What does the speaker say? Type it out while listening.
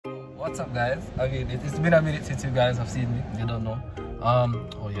what's up, guys? I mean, it's been a minute since you guys have seen me. You don't know.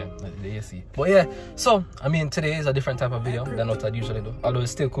 Oh yeah, the AC. But yeah, so I mean, today is a different type of video than what I usually do. Although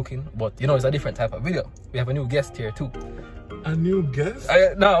it's still cooking, but you know, it's a different type of video. We have a new guest here too. A new guest?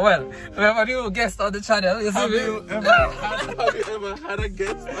 No, well, we have a new guest on the channel. Have you ever had a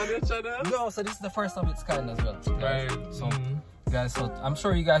guest on your channel? No, so this is the first of its kind as well. Right. So, guys, so I'm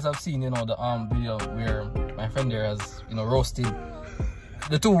sure you guys have seen, you know, the video where my friend there has, you know, roasted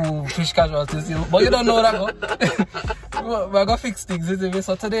the 2 fish casualties, but you don't know that. We're gonna fix things, isn't it?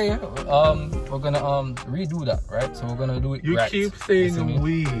 So today, we're gonna redo that, right? So we're gonna do it right. You keep saying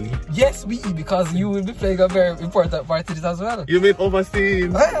we. Yes, we, because you will be playing a very important part in this as well. You mean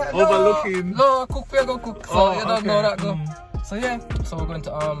overseeing, overlooking? No, cook, we're gonna cook. So you don't know that, go. So yeah, so we're going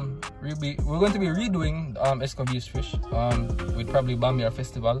to be redoing Escovitch fish with probably Bammy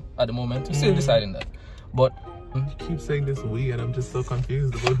festival at the moment. We're still deciding that, but you keep saying this we, and I'm just so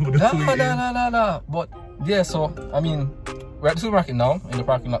confused about who this we is. No. But yeah, so I mean, we're at the supermarket now in the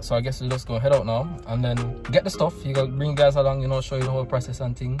parking lot, so I guess we'll just go head out now and then get the stuff. You can bring guys along, you know, show you the whole process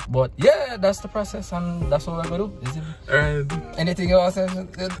and thing. But yeah, that's the process, and that's what we're gonna do. Is it? Anything else?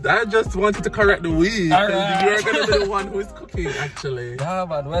 I just wanted to correct the we. Right. You're gonna be the one who is cooking, actually. Yeah,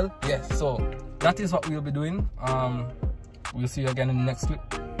 but well, yes. Yeah, so that is what we'll be doing. We'll see you again in the next clip.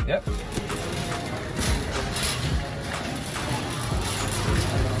 Yep.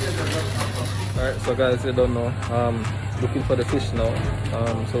 Alright, so guys, you don't know, looking for the fish now.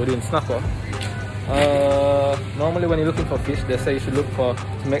 So we're doing snapper. Normally when you're looking for fish, they say you should look for,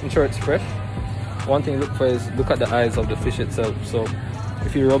 to make sure it's fresh, one thing you look for is look at the eyes of the fish itself. So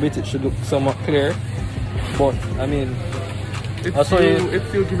if you rub it, it should look somewhat clear. But I mean, it's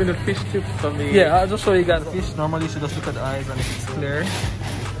you giving the fish tips for me. Yeah, I'll just show you guys the fish. Normally you should just look at the eyes, and if it's clear,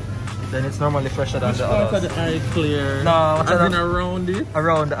 then it's normally fresher than the others. The eye clear? No, as in around it?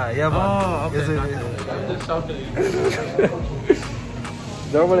 Around the eye, yeah, man. Oh, okay.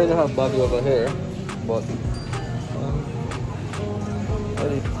 Normally they have Bammy over here, but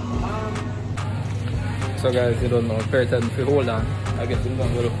so guys, you don't know, per time if you hold on, I guess we're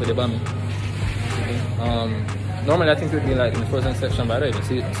gonna go look for the Bammy. Normally I think it would be like in the frozen section, but I don't even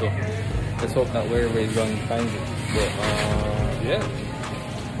see it, so let's hope that wherever he's going finds it. But yeah.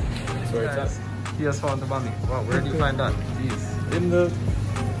 Where it's at. He has found the Bammy. Wow, where did you find that? Jeez. In the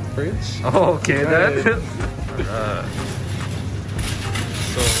fridge. Oh, okay, then.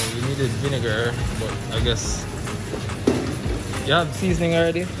 So we needed vinegar, but I guess you have seasoning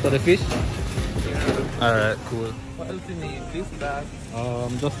already for the fish? Yeah. Alright, cool. What else do you need? This, that?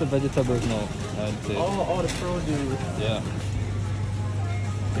 Just the vegetables now, I'd say. Oh, the produce. Yeah.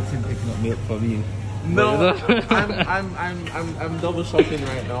 It's him picking up milk for me. No, I'm double shopping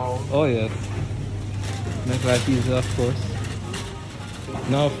right now. Oh yeah. Make life easier, of course.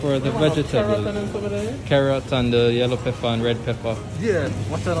 Now for the vegetables. Carrot and the yellow pepper and red pepper. Yeah,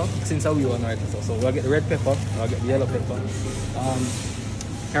 what's that now? Since we one right, so we'll get the red pepper, I'll get the yellow pepper.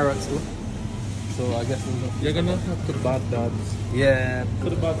 Carrots too. So I guess you're gonna have to bat that. Yeah.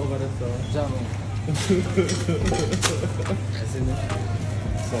 Put the bat over there, sir. Jam.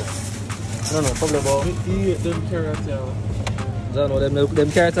 So no, probably about. We eat them carrots, yeah. I don't know,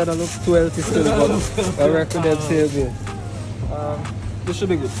 them carrots don't look too healthy still, but I reckon they'll still good. This should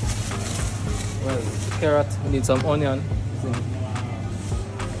be good. Well, carrot, we need some onion.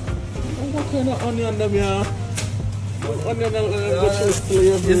 What kind of onion them, yeah? Onion go through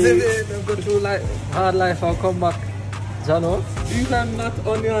slavery. You see me? Them go through like hard life and come back. Jano? These are not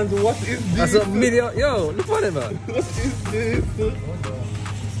onions, what is this? That's a million. Yo, look for them, man. What is this?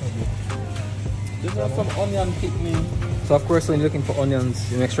 This is some onion picnic. So of course when you're looking for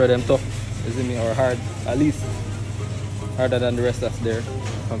onions, you make sure them tough, isn't it, or hard, at least harder than the rest that's there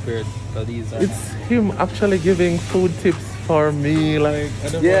compared to these. It's him actually giving food tips for me, like I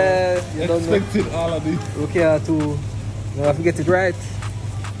don't know. You don't expected all of this. Okay, you have to get it right.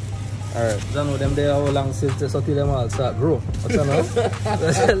 Alright, I know them there how long since they till them all start grow. What's that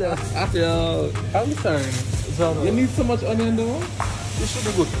now? Yo, I'm sorry. You need so much onion though? This should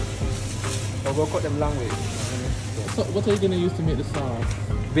be good. I'll go cut them long way. So what are you gonna use to make the sauce?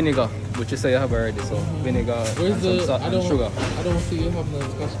 Vinegar, which you say you have already. So vinegar and some salt and sugar. I don't see you have no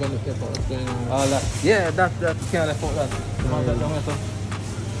scotch bonnet pepper. What's going on? All that. Yeah, that can't left out that.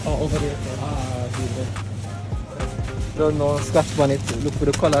 Oh, over there. Don't know scotch bonnet. Look for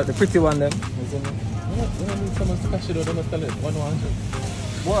the color, the pretty one them. We don't need someone scotch it. Don't tell it 100.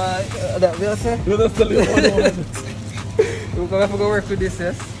 Boy, that will say. You don't tell it 100. We're gonna have to go work with this,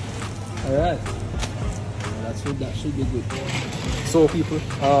 yes. Alright. That should be good. So people,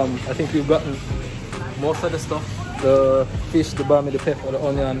 I think we've gotten most of the stuff. The fish, the Bammy, the pepper, the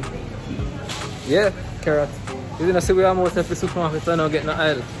onion, Yeah, carrot. You didn't see we are most of the supermarket and not getting the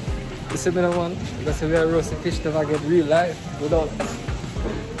aisle. You see me, one? Because we are roasting fish never get real life without.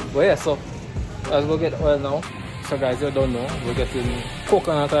 But yeah, so as we'll get oil now. So guys, you don't know, we're getting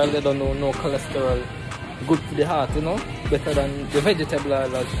coconut oil, they don't know, no cholesterol, good for the heart, you know, better than the vegetable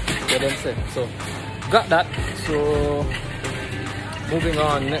oil as they don't say. So got that. So moving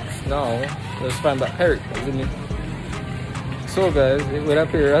on next now, let's find that Perry, isn't it? So guys, it will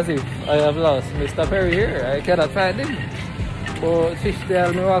appear as if I have lost Mr. Perry here. I cannot find him. But fish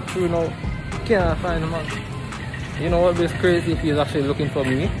there me walk through now, cannot find him. You know what is crazy if he's actually looking for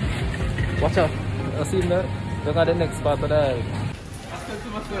me. Watch out. I see him there. Look at the next part of the aisle. I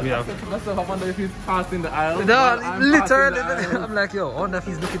said to myself, I wonder if he's passing the aisle. No, literally. I'm like, yo, I wonder if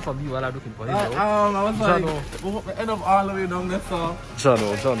he's looking for me while I'm looking for him. I was like, the end of all the way down there, so.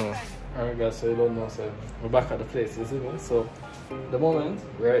 Jono. Alright guys, so you don't know, so we're back at the place, you see me? So, the moment,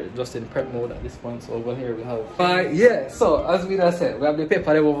 we're just in prep mode at this point, so over here we have... yeah, so as we just said, we have the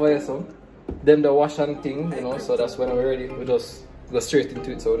pepper over here, so then the wash and thing, you know, so that's when we're ready, we just go straight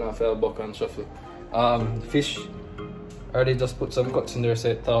into it, so we don't have to buck and shuffle. Fish, I already just put some cuts in there so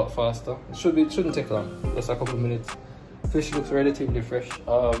it thaw out faster. It shouldn't take long, just a couple minutes. Fish looks relatively fresh. We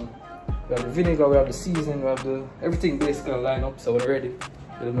have the vinegar, we have the seasoning, we have the everything basically line up, so we're ready.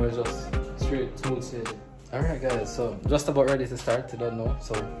 You don't know, it's just straight, smooth sailing. Alright guys, so just about ready to start, you don't know.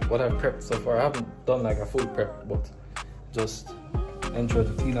 So what I've prepped so far, I haven't done like a full prep, but just intro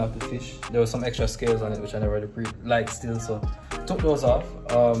to clean out the fish. There was some extra scales on it which I never really liked still, so took those off.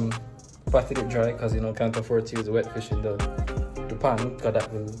 Patted it dry because you know can't afford to use the wet fish in the pan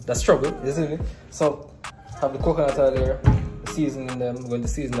because that's trouble, isn't it? So have the coconut oil there, the seasoning them. I'm going to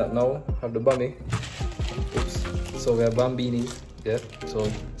season that now. Have the Bammy. Oops. So we have Bambini. Yeah.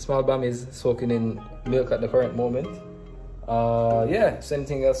 So small Bammies soaking in milk at the current moment. Yeah. If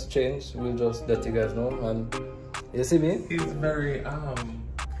anything else to change, we'll just let you guys know. And you see me? He's very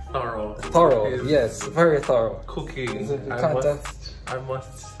thorough. Thorough. Yes. Very thorough. Cooking. I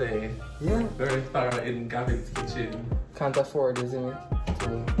must say, yeah, very thorough in Gavin's kitchen. Can't afford, isn't it? To,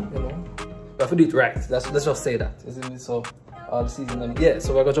 you know, we have to do it right. Let's just say that, isn't it? So, all the season, yeah.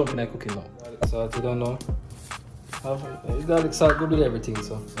 So we're gonna jump in and cooking now. So if you don't know, garlic salt good with everything.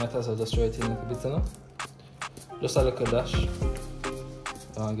 So might as well just try it in a bit, you know. Just a little dash.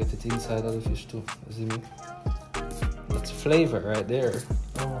 And get it inside of the fish too. You see me? That's flavor right there.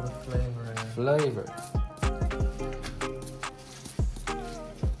 Oh, the flavor. Yeah. Flavor.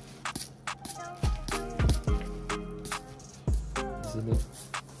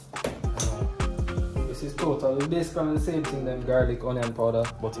 This is total. It's basically the same thing than garlic, onion powder,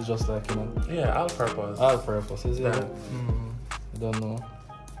 but it's just like, you know. Yeah, all purpose. All purpose, is it? You don't know.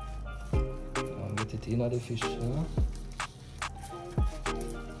 Get it in the fish, you know.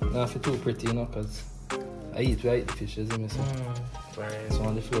 Not for too pretty, you know, because we eat the fish, isn't it? So right. So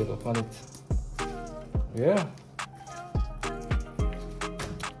on the flavor upon it. Yeah.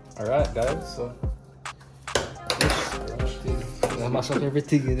 Alright guys, so I mash up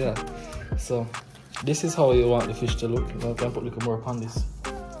everything in there. So this is how you want the fish to look. You know, you can put a little more upon this.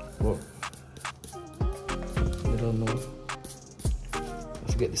 But you don't know.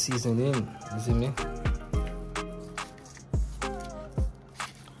 Let's get the seasoning in. You see me?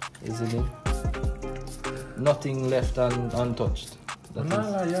 You see me? Nothing left untouched.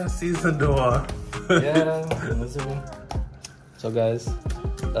 Yeah, seasoned door. Yeah, you see me? So guys,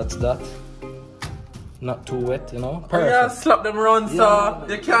 that's that. Not too wet, you know. Perfect. Yeah, slap them around, so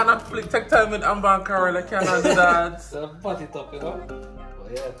you cannot take time with amber and coral. You cannot do that. So pot it up, you know.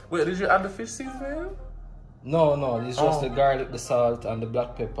 But yeah. Wait, did you add the fish seasoning? No, it's just the garlic, the salt, and the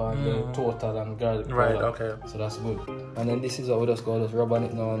black pepper, and the total and garlic powder. Right, okay. So that's good. And then this is how we just go, just rub on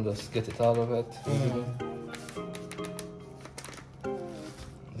it now and just get it all of it.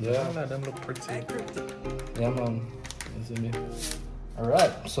 Yeah. Let them look pretty. Yeah, man. You see me?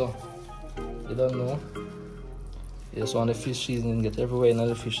 Alright, so you don't know. You just want the fish seasoning, get everywhere in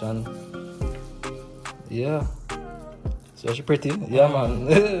the fish, and yeah. So she pretty? Yeah, man.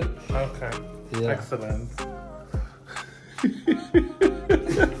 Okay. Yeah. Excellent.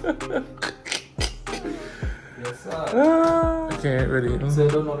 Yes, sir. Okay, ready. So you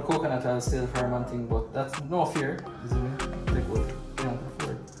don't know the coconut oil still fermenting, but that's no fear, isn't it? Take what you can't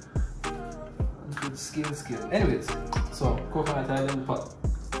afford. Good skill. Anyways, so coconut oil in the pot.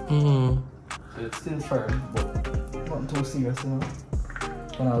 So it's still firm, but not too serious, you know.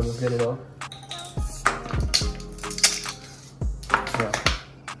 And I'll just get it off.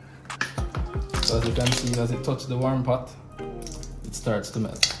 So as you can see, as it touches the warm pot, it starts to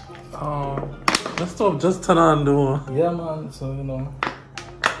melt. Oh, the stove just turn on though. Yeah, man. So you know,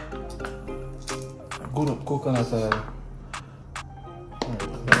 good coconut oil.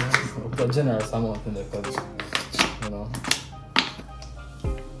 Put a generous amount in there because, you know.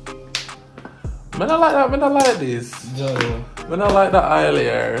 I don't like that, I don't like this. Jolly. I don't like the oil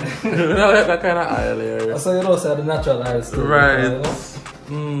here. I don't like that kind of oil here. So you know, say the natural oil still. Right. You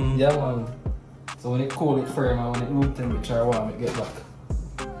know? Yeah, man. So when it cool, it firm, and when it room temperature warm, it get back.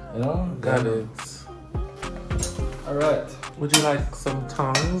 You know? Got it. Alright. Would you like some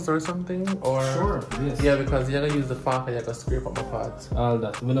tongs or something? Or Sure, yes. Yeah, because you're gonna use the fork and you're gonna scrape up my pot. All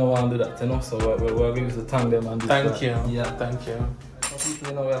that. We don't want to do that, you know, so we're going to use the tongue them and do that. Thank you. Yeah. Thank you. Some people,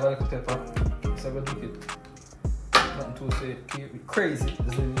 you know, we have a little pepper. So we do it. Nothing to say, keep it crazy,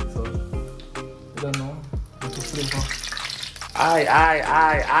 isn't it? So, you don't know. Little flavor. Aye.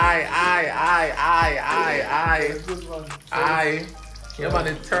 Yeah, man,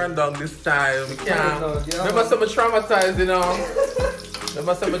 it turned down this time. Yeah. Remember some traumatized, you know?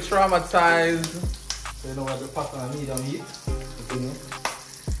 Remember some traumatized. So you know what the pot on medium heat. You know?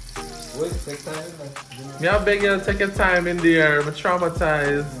 Wait, take time. Like, you know. Yeah, I beg you, take your time in there. I'm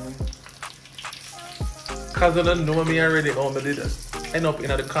traumatized. Cause you don't know me already, oh, I did end up in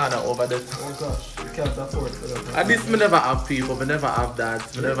the corner over there. Oh gosh, you can't afford that. At least me never have people, me never have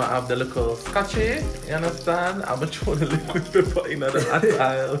that. Me never have the little scotchy, you understand? I'm gonna throw the liquid pepper in the hot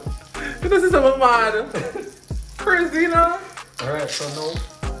aisle. You know, this is mad. Crazy, you know? Alright, so now,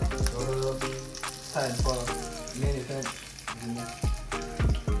 time for main event.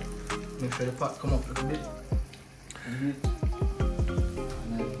 Make sure the pot come up a little bit.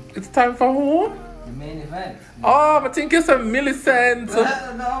 It's time for who? The main event. Oh, I think it's a Millicent. No,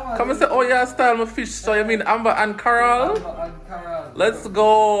 Come and say, oh yeah, style my fish. So you mean Amber and Carol? Let's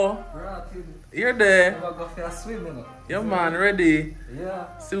go. You're there. Go for a swim, you know. Yeah, man, ready?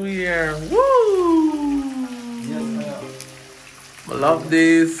 Yeah. See we here. Woo! Yes, I love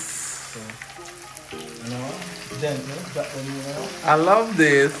this. So, you know, gently, that one, you know. I love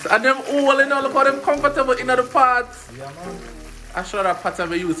this. And them all, you know, look how them comfortable in the pots. Yeah, man. I should have pot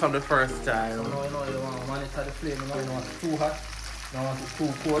ever used from the first time. You know, you want to monitor the flame, you know, you don't want it too hot, you don't want it too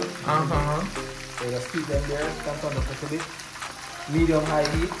cold. So you just keep them there, can turn up a little bit. Medium high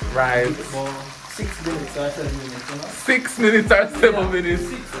heat. Right. About 6 minutes or 7 minutes, you know. 6 minutes or 7 minutes.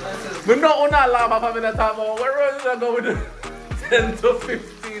 6 or 7 We don't want to laugh at having a time about where are we going to 10 to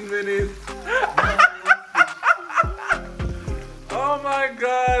 15 minutes. Oh my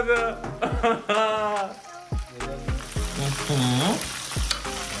god.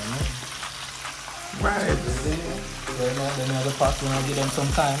 Right. So, you know, then you have the pot, you know, give them some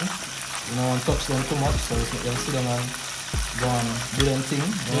time. You know, don't touch them too much, so you can see them and go and do them thing.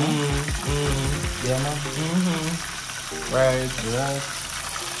 You know? Yeah, man. Right. Right.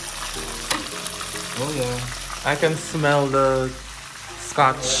 Oh, yeah. I can smell the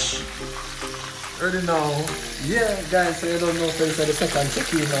scotch. Already know. Yeah, guys, so you don't know, so it's the second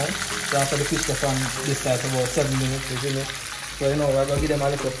check-in now. So after the fish from this side for about 7 minutes, you know. So, you know, we're going to give them a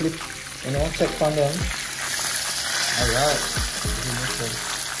little flip, you know, check on them. Alright.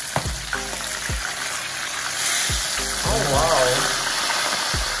 Oh, wow.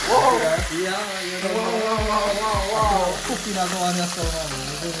 Whoa. Yeah, you know. Wow. Cooking as one yourself, man.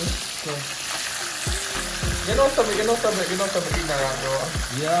 So, You know something ignorant, bro.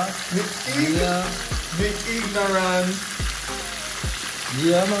 yeah. Big ignorant.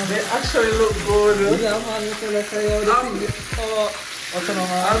 Yeah, man. They actually look good. Yeah, man. You feel like how they think. What's on,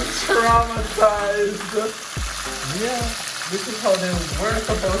 man? I'm traumatized. Yeah. This is how they were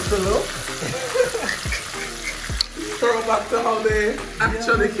supposed to look. Throw back to how they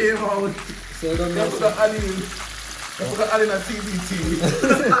actually came out. So I don't know. They put the alien at TBT.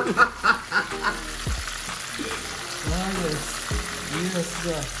 Yes,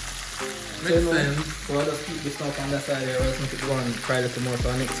 yeah. Makes sense. So I'll just keep this now on that side here. I'll just go and fry a little more for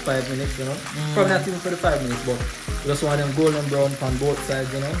the next 5 minutes, you know. Probably not even for the 5 minutes, but we just want them golden brown on both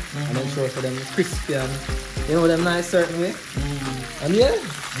sides, you know. And then sure for them crispy and, you know, them nice certain way. And yeah,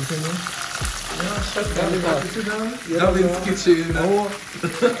 you see me? Yeah, Chef Gavin, Yeah, Gavin's kitchen. Oh,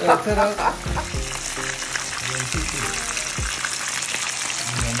 yeah, tell her.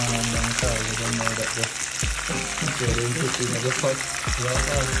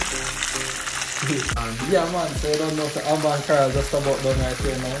 Yeah, man, so you don't know, so Amber and Carol just about done right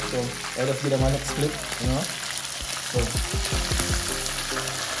here now, so I'll just give them a next flip, you know. So,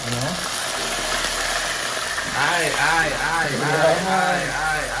 you know. Aye.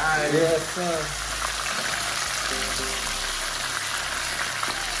 Yes, sir.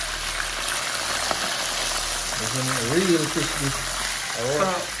 Real fish dish.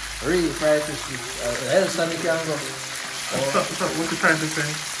 Real fried fish dish. Else, you can go. So, what you trying to say?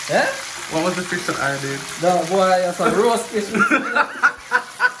 Yeah? What was the fish that I did? No, boy, that's a roast fish.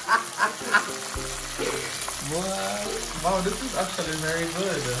 Wow, this is actually very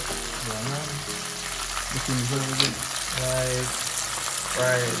good. Yeah, man. This is very good. Right.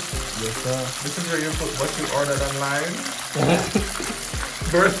 Right. Yes, sir. This is where you put what you ordered online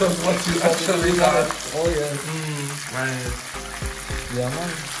versus what you actually got. Oh, yeah. Right. Yeah,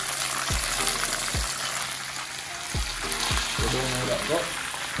 man. You don't know that, but...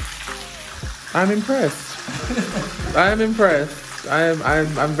 I'm impressed. I'm impressed.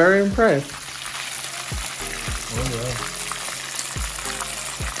 I'm very impressed. Oh, yeah.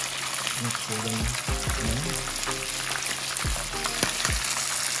 Make sure them,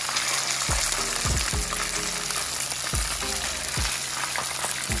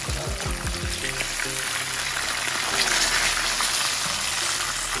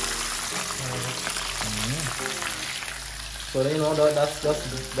 So you know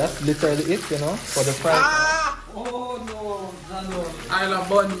that's literally it, you know, for the fry. Oh no, no. I'll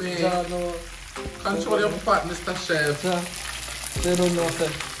bun me. No. Control your pot, Mr. Chef. They don't know,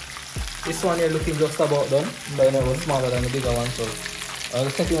 sir. This one here looking just about done, but you know, it was smaller than the bigger one, so I'll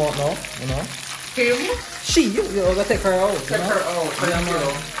take him out now, you know. Him? She, you're gonna take her out. Take her out, thank you.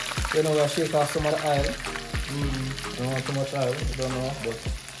 You know, we'll shake off some of the oil. Don't want too much oil, you don't know, but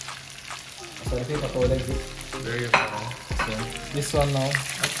so the paper towel exit. There you go. So, this one now,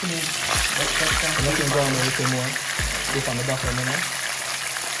 actually, looking brown a little more. This on the bottom, you know.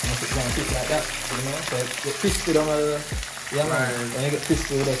 Once it's gonna fit like that, you know, so it get crispy down the... Yeah, man. Right. When you get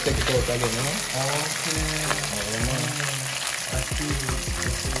crispy, you just take it out again, you know. Okay. Oh, yeah, man. I see.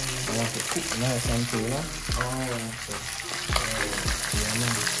 I want it cooked nice and too, you know. Oh. So, yeah,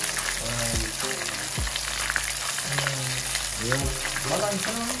 man. Yeah. Balance,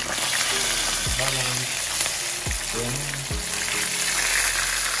 you know. Balance. Yeah, man.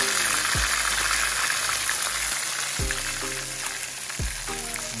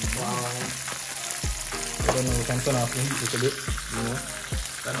 Wow. I don't know, we can turn off the heat a little bit, you know.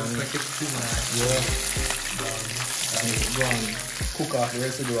 That looks like it's too nice. Yeah. And go and cook off the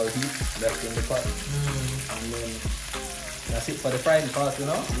residual heat left in the pot. And then that's it for the frying part, you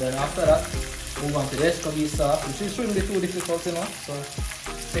know. Then after that, move on to the Escovitch sauce, which shouldn't be too difficult, you know. So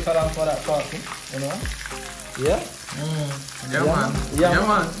stick along for that part, you know. Yeah. Yeah, man. Yeah, Yeah,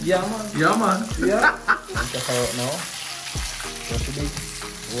 man. Yeah, man. Yeah, man. Yeah. Check her out now. Just a big.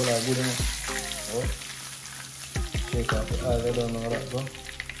 All that good enough. Oh. Shake off the oil, I don't know that, bro.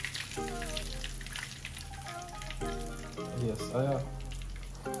 Yes, I have.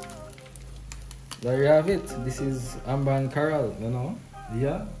 There you have it. This is Amber and Carol, you know.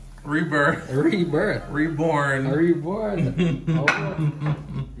 Yeah. Rebirth. Rebirth. Reborn. Reborn. Oh.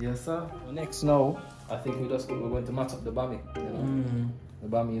 Yes, sir. Next now, I think we're going to match up the Bammy, you know. The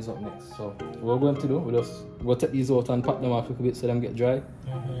Bammy is up next. So what we're going to do, we'll take these out and pack them off a little bit so them get dry.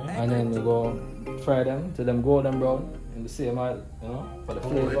 And then we go fry them till them golden brown in the same oil, you know, for the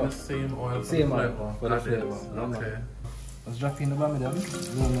flavor. In the same oil. Same oil for the flavor. Okay. Let's drop in the Bammy then.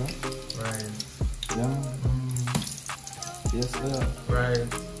 You know. Right. Yeah. Yes, sir. Right.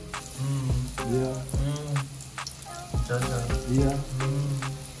 Yeah. Jaja. Yeah.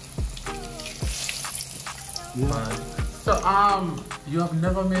 Yeah. So you have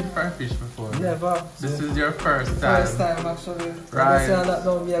never made fried fish before? Never. This is your first time. First time actually. Right. I that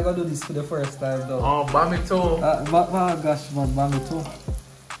now me I gotta do this for the first time though. Oh, Bammy too. Oh gosh, man, Bammy too.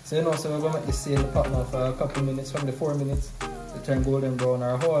 So you know, so we're gonna make this same pot now for a couple minutes, from the 4 minutes to turn golden brown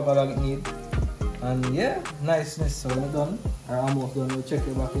or however long it need. And yeah, niceness. So when it's done, or almost done, we'll check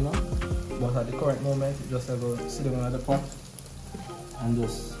it back, you know. But at the current moment, you just have to sit down on the pot and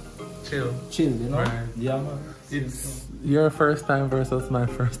just chill, you know. Right. Yeah, man. It's your first time versus my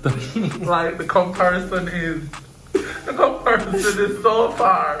first time. Like the comparison is so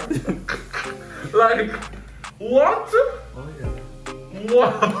far. Like what? Oh yeah.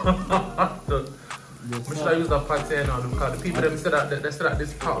 What? Yes, we should have used a pot here now because the people them said that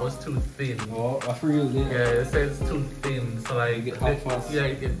this pot was too thin. Oh, I feel it. Yeah, it says too thin, so like it get hot fast. Yeah,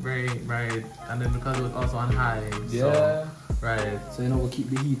 it get very right, and then because it was also on high. Yeah. So, right. So you know we keep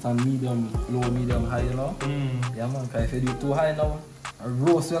the heat on medium, low, medium, high, you know. Yeah, man. Because if you do it too high now, a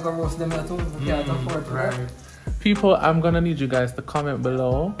roast, you can roast them here too. We can't afford to. Right. People, I'm gonna need you guys to comment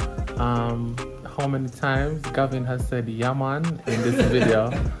below. How many times Gavin has said "yaman" in this video?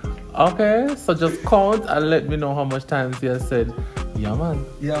 Okay, so just count and let me know how much times he has said "yaman."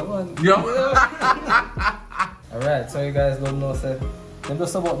 Yaman. Yeah. Alright, so you guys don't know, so they're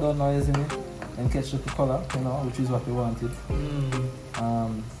just about done now, isn't it? And catch the color, you know, which is what we wanted.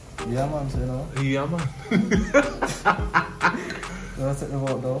 Yeah, man, so you know. Yeah, man. So I set them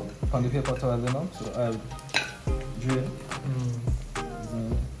out though, on the paper towel, you know, so I'll drain.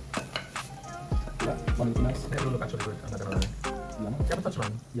 Yeah, one look nice. It will look actually good, I'm not gonna lie. Yeah. You have a touch,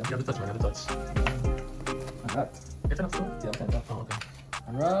 man. Yeah. You have a touch, man. You have a touch. Like that. It's enough, so? Yeah, like that. Oh, okay.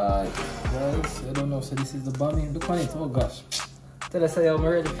 Alright, guys, I don't know, so this is the Bammy. Look on it, oh gosh. Tell us I'm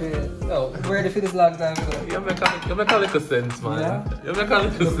ready for it. Oh, I'm ready for this long time. You make a little sense, man. Yeah. You make a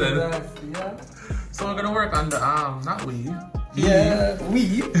little sense. Yeah. So we're gonna work on the not weave. Yeah,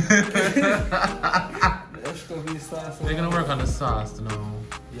 weave. Escovitch sauce. We're gonna work on the sauce now.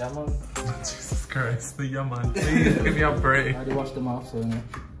 Yeah, man. Jesus Christ, the man. Please give me a break. I already washed them off, so you know.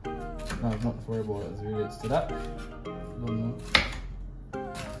 No, I'm not worried about it as it relates to that. Don't know.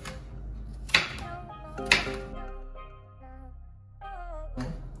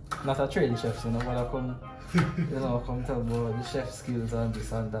 Not a trained chef, you know, but I come, you know, come tell about the chef skills and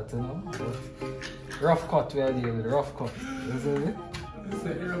this and that, you know. But rough cut we are dealing with, rough cut. You see me?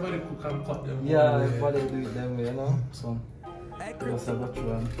 Everybody cook and cut them. Yeah, everybody do it them way, you know. So, just a got you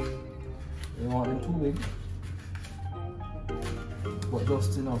and you want them too big, but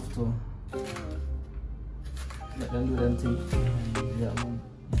just enough to let them do them thing. Yeah, man.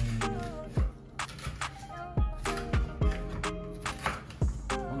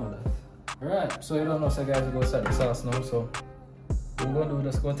 Alright, so you don't know, so guys, we're going to start the sauce now. So we're going to do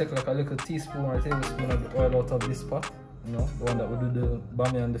just going to take like a little teaspoon or a tablespoon of the oil out of this pot, you know, the one that we do the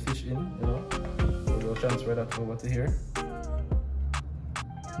bammy and the fish in, you know. So we'll transfer that over to here.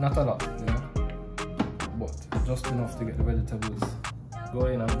 Not a lot, you know, but just enough to get the vegetables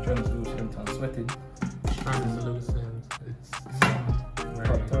going and translucent and sweated. Translucent, it's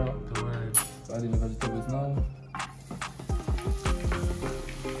right, the word. So adding the vegetables now.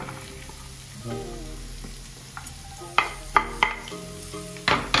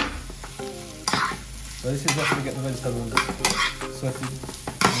 So this is just to get the vegetables sweated.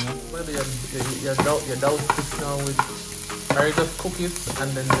 Maybe you douse this now with, or you just cook it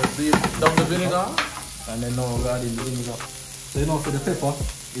and then just do it down the vinegar? And then now we're adding the vinegar. So you know for the pepper,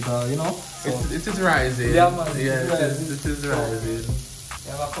 it you know. So it is rising. Yeah, man. Yeah, it is rising.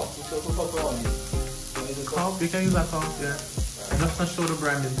 You have a cup, so put cup around it. Cup, you can use a cup, yeah. Just to show the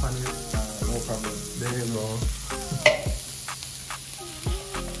branding on it. No problem. There you go.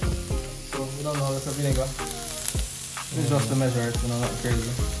 You don't know, it's a vinegar. It's just to measure it, you know, not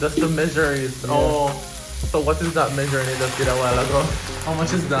crazy. Just to measure it? Yeah. Oh, so what is that measuring it just did a while ago? How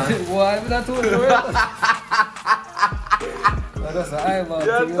much is that? Why am I not told you? That's an eyeball.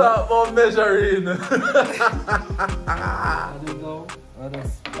 You're talking about measuring. I don't know. I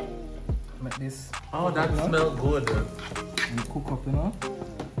just make this. Oh, that smells good. And cook up, you know.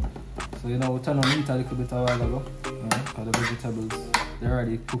 So, you know, we turn on meat a little bit a while ago. You know, because the vegetables, they're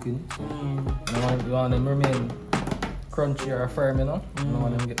already cooking. So you want them remain crunchy or firm, you know. You don't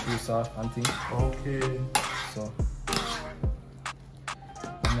want them get too soft and things. Okay. So,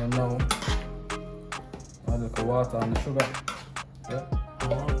 and then now, add a little water and the sugar. Yeah.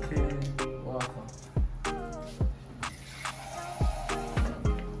 Okay. Water. So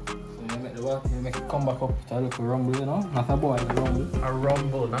you make the water, you make it come back up to a little rumble, you know. Not a boil, a rumble. A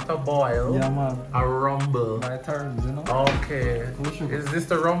rumble, not a boil. Yeah, man. A rumble. By turns, you know. Okay. Is this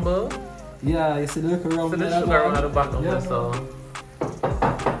the rumble? Yeah, you see the little rumble. So the sugar on the bottom, yeah, so.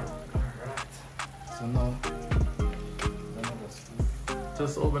 So now,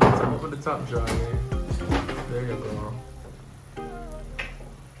 just open the top jar. There you go.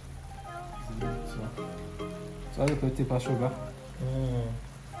 So a little tip of sugar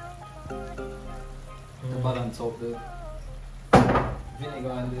to balance out the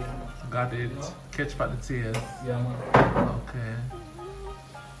vinegar and the. Got it. You know? Catch by the tears. Yeah, man. Okay.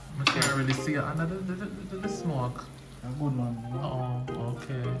 I can't really see it under the smoke. A good one. You know? Oh,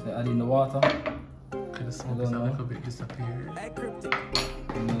 okay. So add in the water. Okay, the smoke is a little bit disappeared.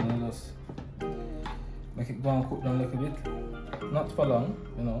 And then just make it go and cook down a little bit. Not for long,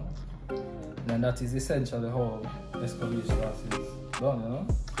 you know. And that is essentially how Escovitch sauce is done, you know.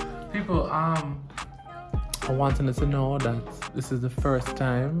 People, I wanted to know that this is the first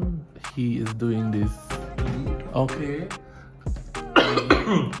time he is doing this. Okay.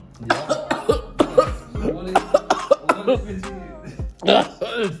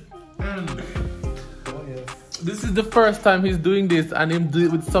 This is the first time he's doing this, and him do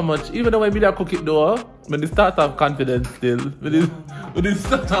it with so much. Even though when I cook it though, when he start to have confidence still. When he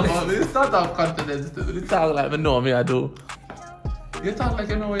start to have confidence still. When he talk like, I know me I do. You talk like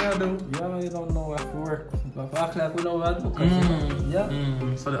you know what you do. Yeah, man, you don't know what to work. But act like we know what to do. Yeah.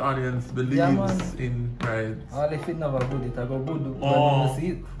 So the audience believes in right. All if it never good, it I go good when you see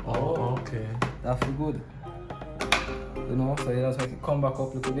it. Oh, okay. That's good. you know, so you just make it come back up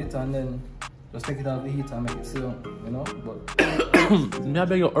a little bit and then just take it out of the heat and make it seal, you know, but... Me I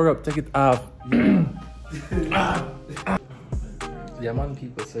beg you, hurry up, take it off. Yeah man,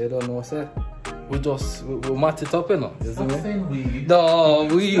 people, so you don't know, say. We mat it up, you know. Stop saying we. No,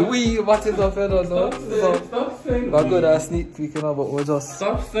 we mat it up, you know. Stop saying we're good at sneak peek, you know, but we just...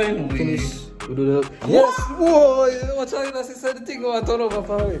 Stop saying we. Finish. We do the... Yes! Whoa! Watch out, you see the thing going to turn over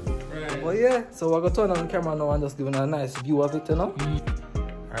for me. Right. But yeah, so we're going to turn on the camera now and just give a nice view of it, you know.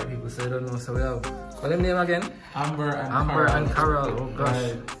 Alright, people, so you don't know, so we have... What's them name again? Amber and Carol. Oh gosh.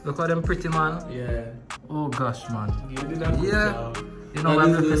 Right. Look at them pretty, man. Yeah. Oh gosh, man. You did a good job. You know,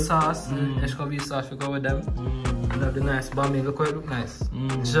 we have the sauce, Escovitch sauce, we go with them. We have the nice Bammy, look how it look nice.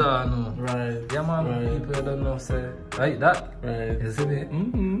 Ja, no. Right. Yeah, man, right. people don't know, say, like that. Right. You see me?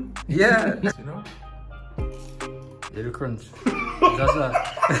 Yeah. You know? Hear the crunch. That's that.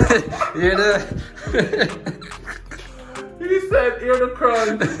 Hear the... He said, hear the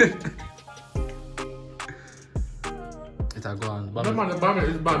crunch. It's a go on. No, man, the Bammy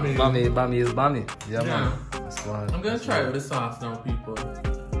is Bammy. Bammy is Bammy. Yeah, man. That's one. I'm gonna try it with the sauce now, people.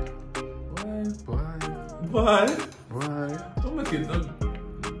 Why? Don't make it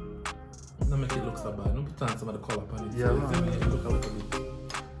look so bad. Don't put on some of the color on it. Yeah, so man. It look a little bit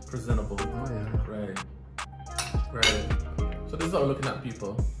presentable. Oh, yeah. Right. So this is how we're looking at,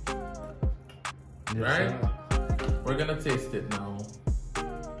 people. Yes, right? Sir. We're gonna taste it now.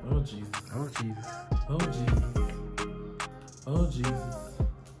 Oh, Jesus. Oh, Jesus. Oh, Jesus. Oh, Jesus.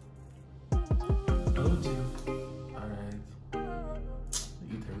 Oh, Jesus. Alright.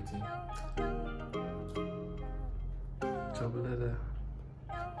 Eat everything. Chocolate.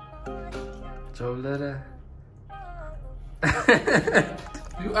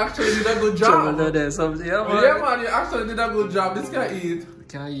 You actually did a good job. Yeah, man. Yeah, man, you actually did a good job. This can eat.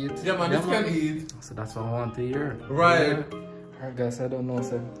 Can I eat? Yeah, man, this can eat. So that's what I want to hear. Right. Yeah. Alright, guys, I don't know,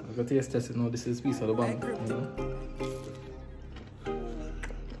 sir. I'm going to taste test it now. This is a piece of the bun.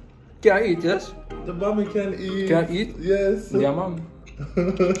 Can I eat, yes? The Bammy can eat. Can I eat? Yes. Yeah, man.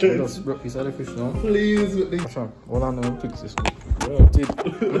 Just broke piece of the fish now. Please, with the... Hold on, I'll fix this.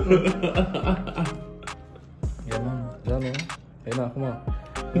 Yeah, man. Yeah, man. Hey, now, come on.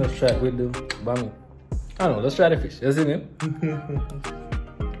 Let's try it with the Bammy. I don't know, let's try the fish. You see me?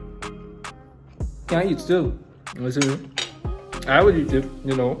 Can I eat still? You see me? I would eat it,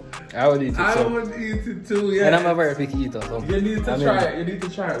 you know. I would eat it. I would eat it too, yeah. And I'm a very picky eater, so. You need to try it. You need to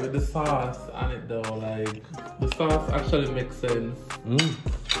try it with the sauce on it though. Like, the sauce actually makes sense.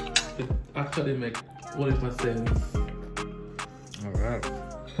 It actually makes 100% sense. Alright.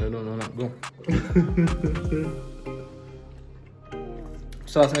 I don't know that. Go.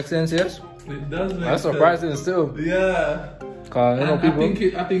 Sauce makes sense, yes? It does make That's sense. surprising still. Yeah. Cause you know people.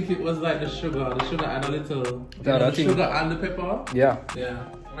 I think it was like the sugar and a little Yeah, sugar and the pepper. Yeah. Yeah.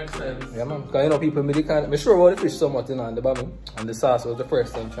 Makes sense. Yeah, man. Cause you know people me kind of sure about the fish somewhat, you know, and the Bammy. And the sauce was the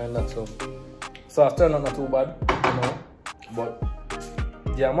first time trying that, so sauce turned out not too bad, you know. But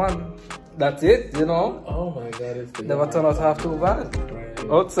yeah, man, that's it, you know. Oh my god, it's never turned out half too bad. Right.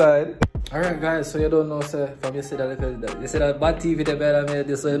 Outside. Alright guys, so you don't know, sir, from you see that you see that bad TV they better made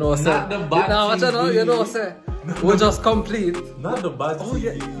this, so you know, sir. Not the bad TV. You know, sir. We just complete. Not the bad TV. Oh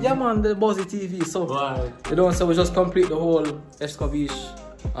yeah, man, the Buzzy TV. So right. You know, so we just complete the whole Escovitch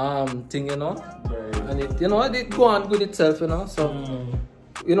thing, you know. Right. And it, you know, it go on good itself, you know. So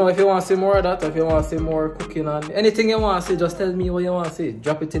you know, if you want to see more of that, if you want to see more cooking and anything you want to see, just tell me what you want to see.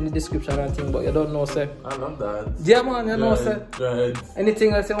 Drop it in the description and thing, but you don't know, sir. I love that. Yeah, man, you know, sir. Right.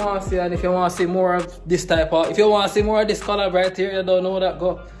 Anything else you want to see, and if you want to see more of this type of, if you want to see more of this color right here, you don't know that,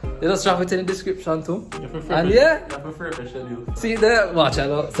 go. You just drop it in the description too. And yeah. I prefer to show you. See there, watch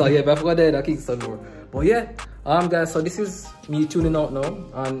out. So yeah, before there, the Kingston more. But yeah, guys, so this is me tuning out now.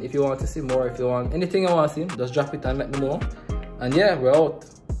 And if you want to see more, if you want anything you want to see, just drop it and let me know. And yeah, we're out.